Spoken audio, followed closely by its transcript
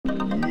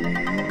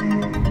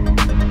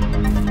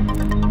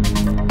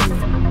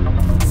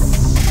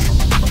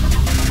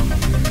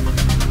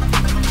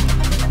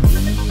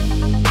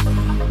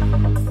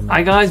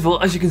Hi guys, well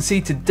as you can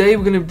see today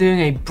we're going to be doing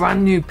a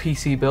brand new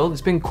PC build.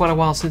 It's been quite a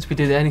while since we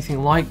did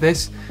anything like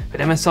this, but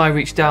MSI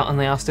reached out and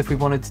they asked if we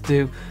wanted to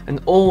do an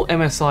all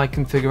MSI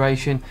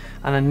configuration,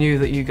 and I knew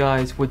that you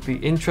guys would be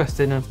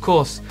interested. And of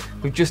course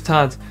we've just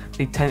had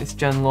the 10th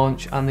gen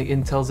launch and the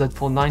Intel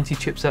Z490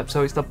 chipset,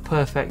 so it's the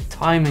perfect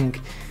timing.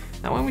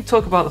 Now when we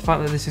talk about the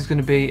fact that this is going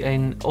to be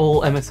an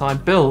all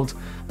MSI build,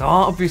 there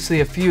are obviously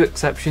a few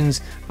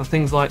exceptions for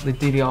things like the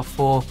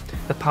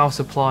DDR4, the power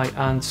supply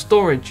and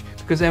storage,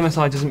 because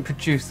MSI doesn't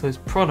produce those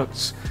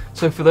products.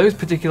 So for those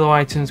particular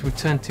items we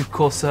turn to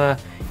Corsair,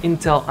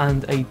 Intel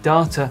and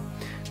ADATA.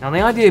 Now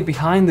the idea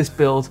behind this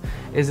build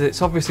is that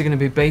it's obviously going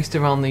to be based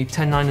around the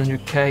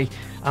 10900K,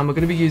 and we're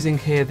going to be using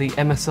here the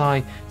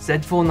MSI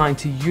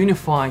Z490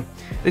 UNiFY.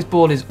 This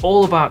board is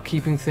all about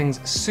keeping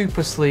things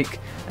super sleek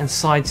and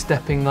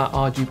sidestepping that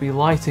RGB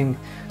lighting.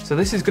 So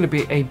this is going to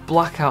be a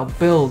blackout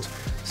build.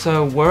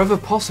 So wherever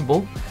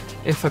possible,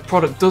 if a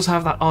product does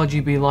have that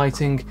RGB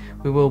lighting,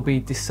 we will be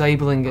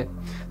disabling it.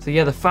 So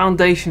yeah, the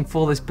foundation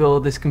for this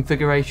build, this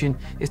configuration,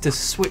 is to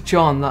switch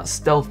on that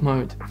stealth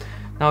mode.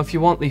 Now if you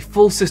want the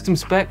full system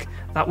spec,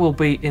 that will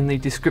be in the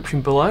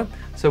description below.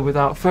 So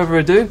without further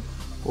ado,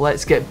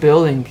 let's get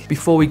building.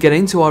 Before we get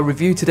into our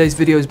review, today's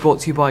video is brought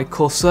to you by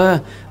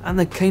Corsair and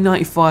the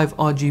K95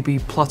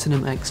 RGB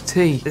Platinum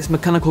XT. This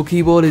mechanical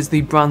keyboard is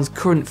the brand's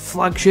current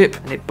flagship,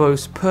 and it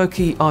boasts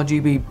per-key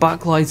RGB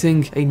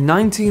backlighting, a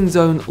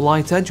 19-zone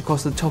light edge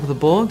across the top of the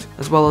board,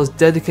 as well as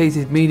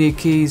dedicated media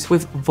keys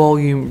with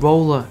volume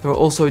roller. There are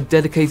also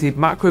dedicated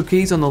macro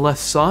keys on the left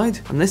side,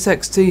 and this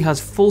XT has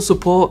full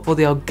support for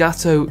the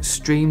Elgato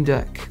Stream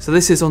Deck. So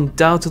this is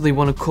undoubtedly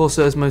one of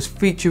Corsair's most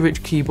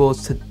feature-rich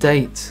keyboards to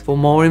date. For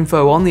more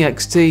info on the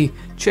XT,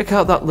 check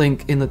out that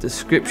link in the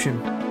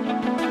description.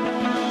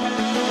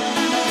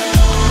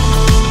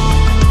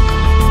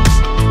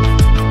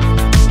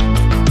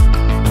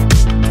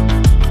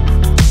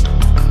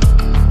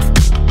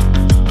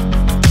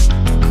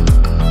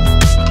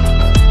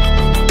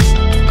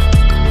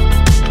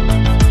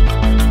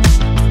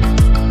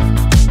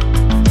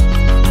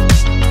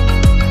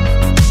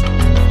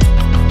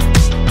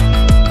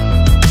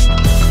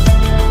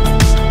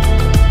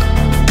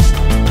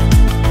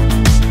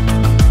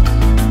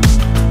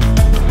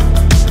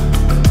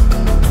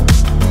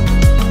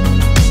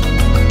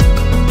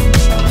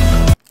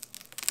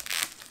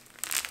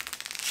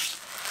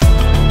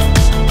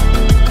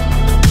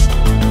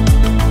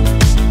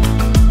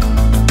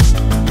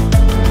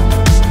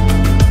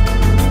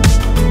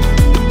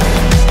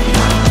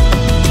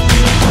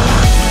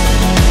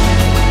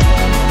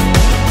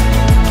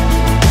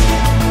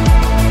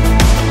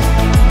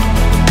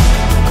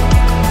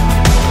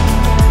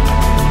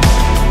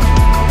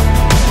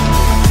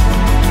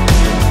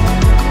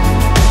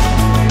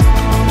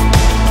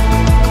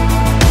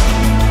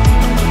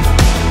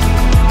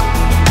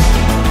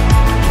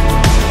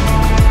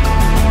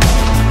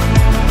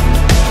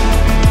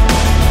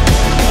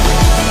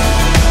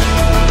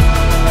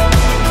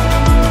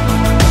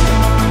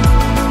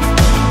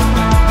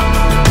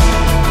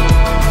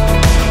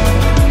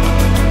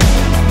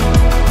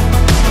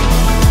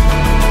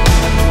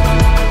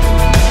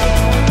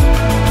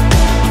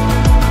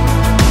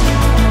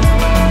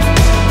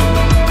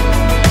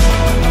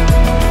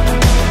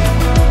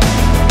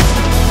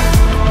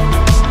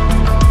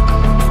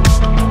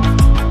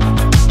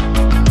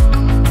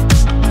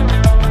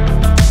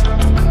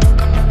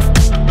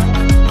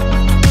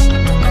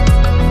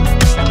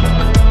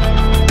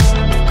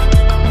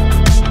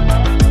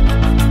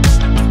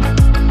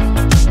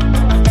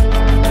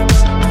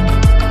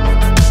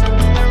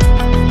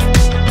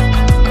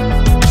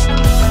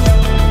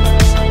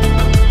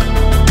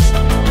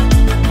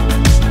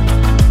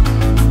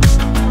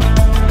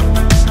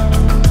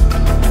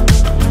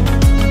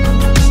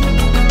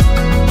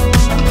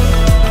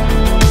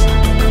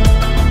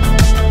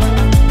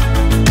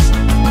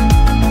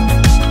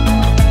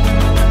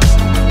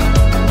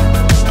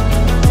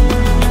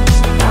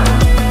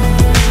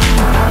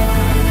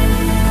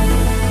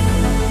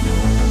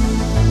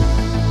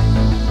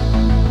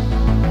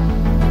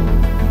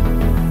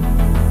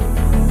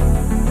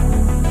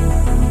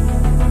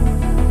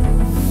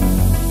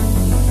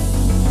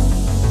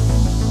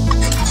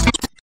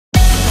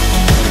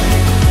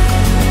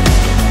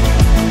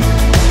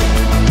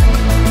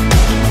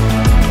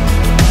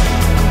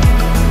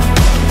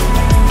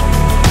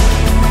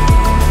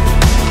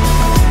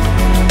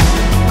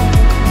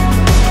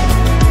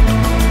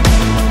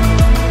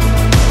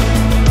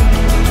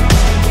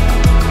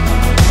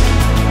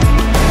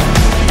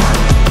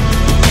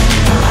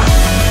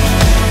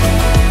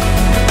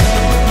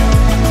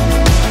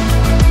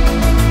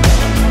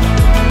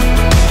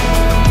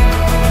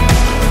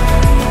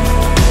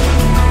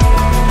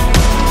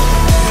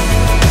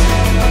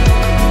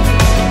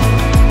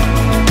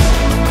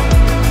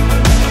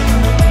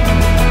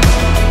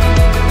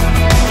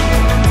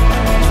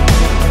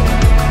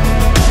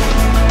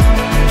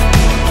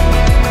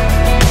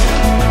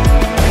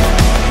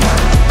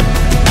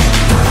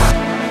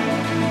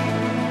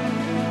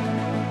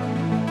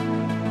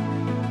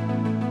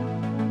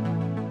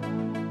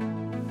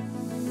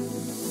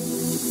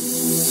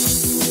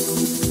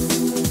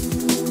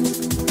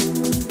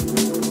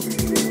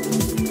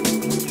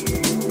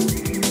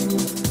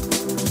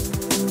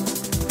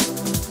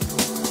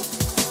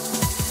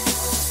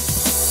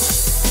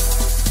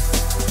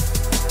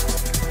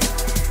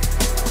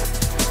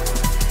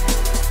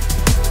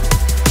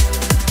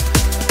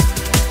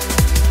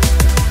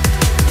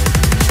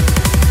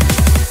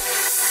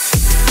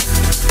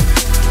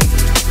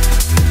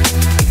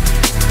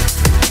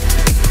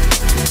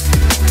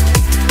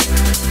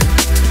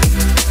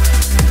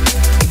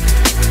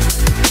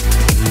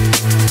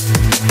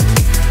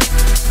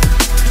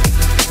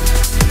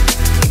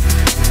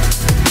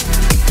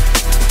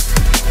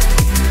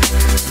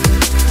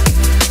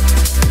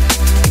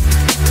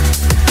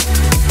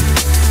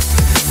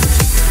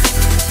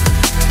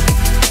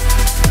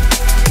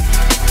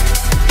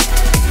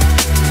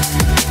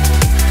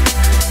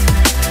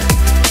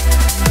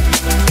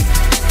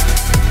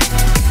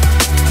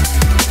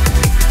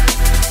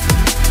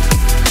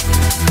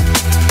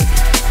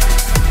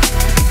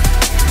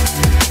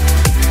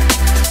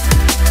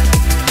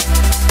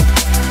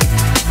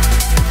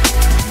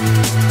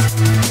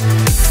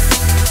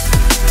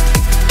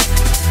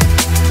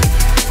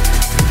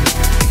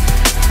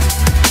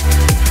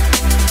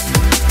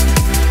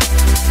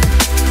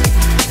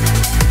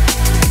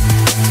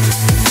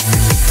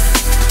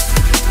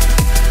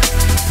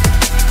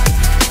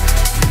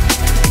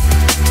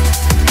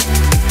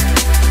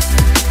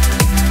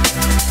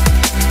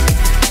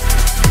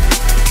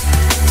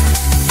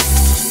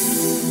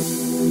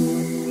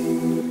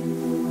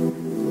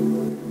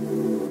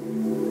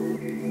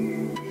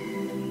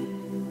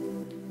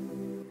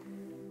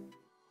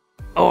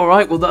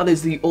 Alright, well that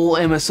is the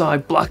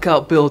ALL-MSI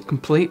Blackout build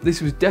complete.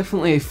 This was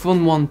definitely a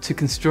fun one to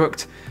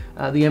construct.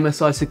 The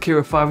MSI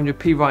Secura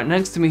 500p right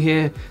next to me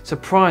here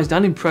surprised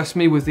and impressed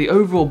me with the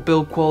overall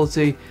build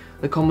quality,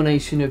 the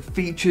combination of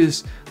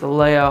features, the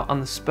layout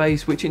and the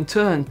space, which in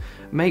turn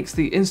makes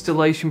the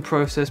installation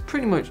process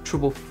pretty much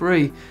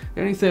trouble-free.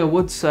 The only thing I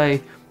would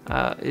say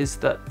is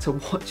that to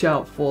watch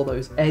out for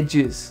those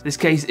edges. This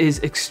case is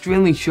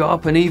extremely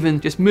sharp, and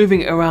even just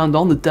moving it around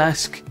on the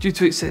desk, due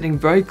to it sitting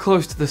very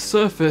close to the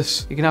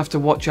surface, you're gonna have to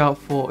watch out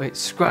for it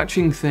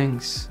scratching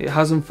things. It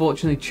has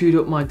unfortunately chewed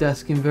up my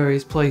desk in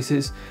various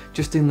places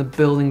just in the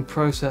building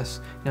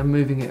process,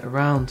 moving it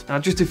around. Now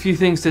just a few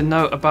things to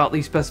note about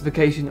the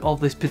specification of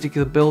this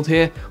particular build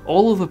here.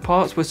 All of the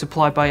parts were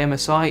supplied by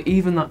MSI,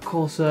 even that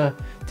Corsair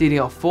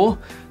DDR4.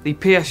 The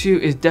PSU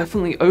is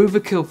definitely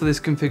overkill for this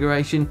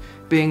configuration,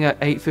 being at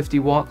 850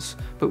 watts,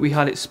 but we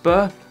had it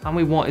spare and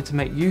we wanted to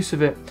make use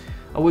of it.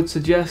 I would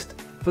suggest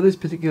for this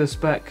particular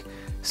spec,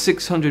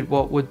 600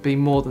 watt would be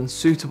more than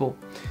suitable.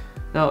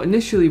 Now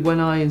initially when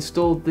I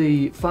installed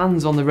the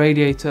fans on the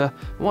radiator,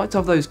 I wanted to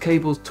have those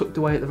cables tucked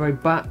away at the very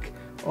back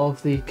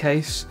of the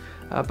case,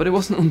 but it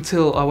wasn't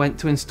until I went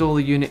to install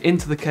the unit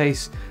into the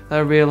case that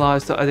I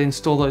realised that I'd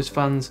installed those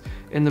fans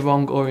in the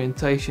wrong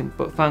orientation,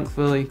 but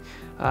thankfully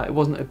it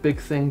wasn't a big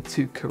thing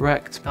to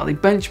correct. Now the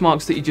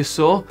benchmarks that you just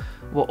saw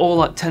were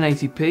all at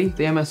 1080p.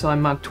 The MSI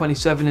Mag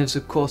 27 is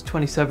of course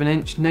 27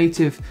 inch,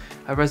 native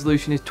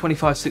resolution is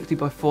 2560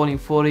 by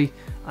 1440,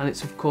 and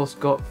it's of course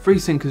got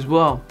FreeSync as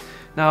well.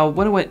 Now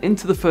when I went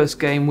into the first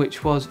game,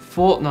 which was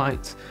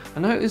Fortnite, I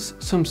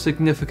noticed some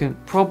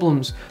significant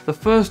problems. The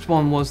first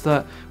one was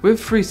that with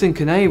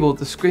FreeSync enabled,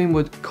 the screen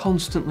would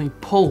constantly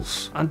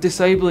pulse, and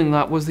disabling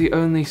that was the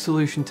only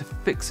solution to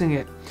fixing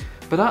it.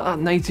 But at that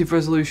native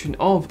resolution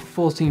of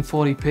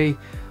 1440p,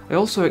 I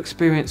also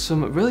experienced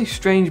some really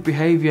strange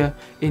behaviour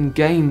in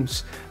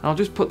games, and I'll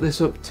just put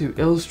this up to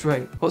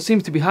illustrate. What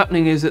seems to be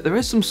happening is that there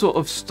is some sort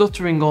of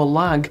stuttering or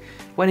lag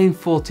when in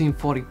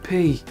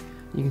 1440p.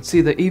 You can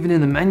see that even in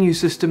the menu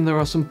system there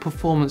are some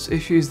performance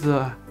issues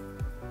there.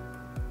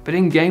 But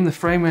in game the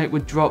frame rate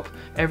would drop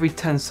every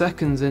 10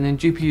 seconds, and in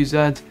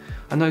GPU-Z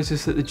I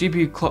noticed that the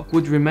GPU clock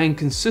would remain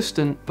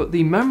consistent, but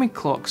the memory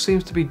clock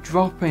seems to be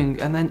dropping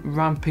and then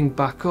ramping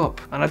back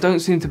up. And I don't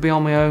seem to be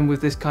on my own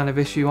with this kind of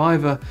issue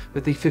either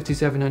with the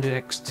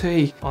 5700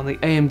 XT. On the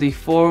AMD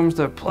forums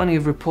there are plenty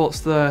of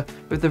reports there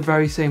with the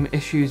very same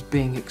issues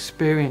being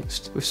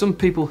experienced, with some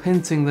people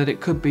hinting that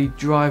it could be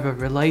driver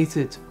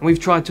related. And we've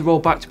tried to roll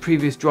back to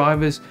previous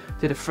drivers,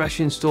 did a fresh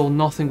install,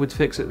 nothing would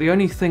fix it. The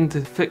only thing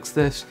to fix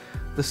this,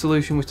 the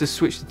solution, was to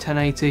switch to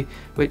 1080,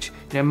 which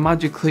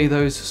magically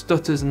those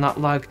stutters and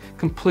that lag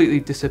completely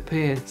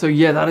disappeared. So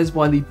yeah, that is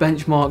why the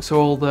benchmarks are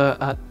all there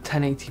at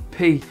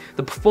 1080p.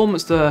 The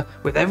performance there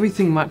with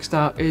everything maxed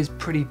out is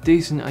pretty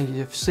decent, as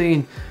you've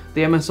seen.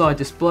 The MSI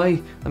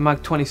display, the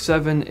Mag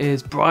 27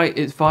 is bright,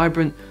 it's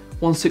vibrant,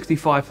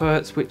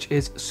 165Hz, which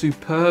is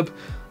superb.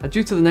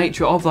 Due to the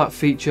nature of that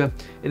feature,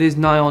 it is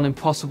nigh on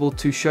impossible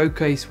to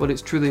showcase what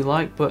it's truly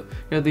like, but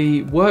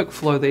the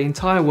workflow, the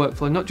entire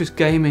workflow, not just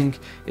gaming,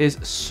 is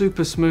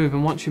super smooth,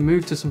 and once you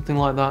move to something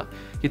like that,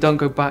 you don't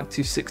go back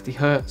to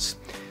 60Hz.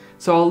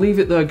 So I'll leave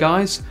it there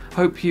guys.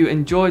 Hope you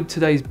enjoyed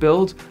today's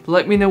build.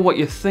 Let me know what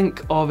you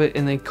think of it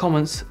in the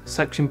comments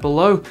section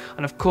below,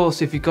 and of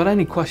course if you've got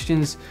any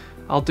questions,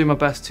 I'll do my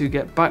best to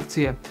get back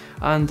to you.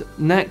 And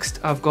next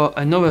I've got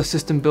another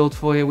system build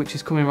for you which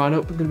is coming right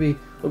up. I'm going to be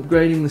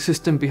upgrading the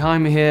system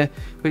behind me here,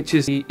 which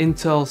is the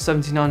Intel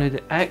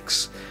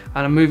 7900X,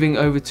 and I'm moving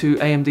over to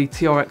AMD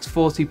TRX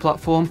 40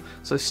 platform,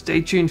 so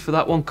stay tuned for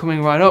that one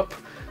coming right up.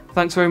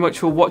 Thanks very much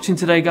for watching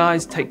today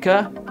guys, take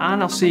care,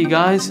 and I'll see you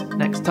guys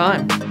next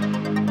time.